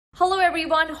Hello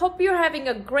everyone, hope you're having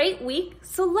a great week.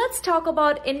 So let's talk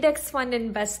about index fund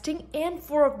investing and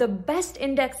 4 of the best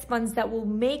index funds that will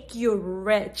make you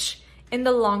rich in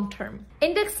the long term.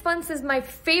 Index funds is my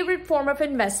favorite form of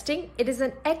investing. It is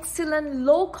an excellent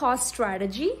low-cost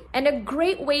strategy and a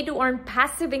great way to earn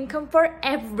passive income for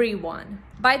everyone.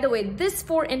 By the way, these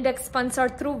 4 index funds are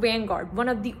through Vanguard, one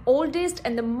of the oldest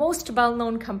and the most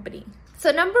well-known company. So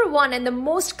number 1 and the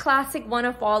most classic one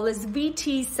of all is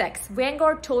VTSEX,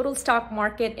 Vanguard Total Stock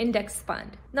Market Index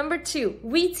Fund. Number 2,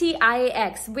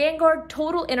 VTIAX, Vanguard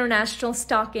Total International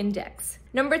Stock Index.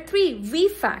 Number 3,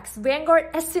 VFAX,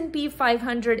 Vanguard S&P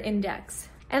 500 Index.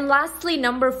 And lastly,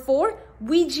 number 4,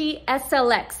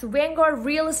 VGSLX, Vanguard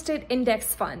Real Estate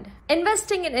Index Fund.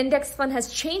 Investing in index fund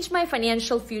has changed my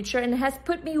financial future and has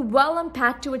put me well on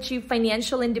path to achieve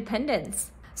financial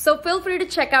independence. So feel free to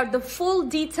check out the full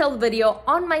detailed video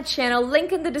on my channel,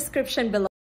 link in the description below.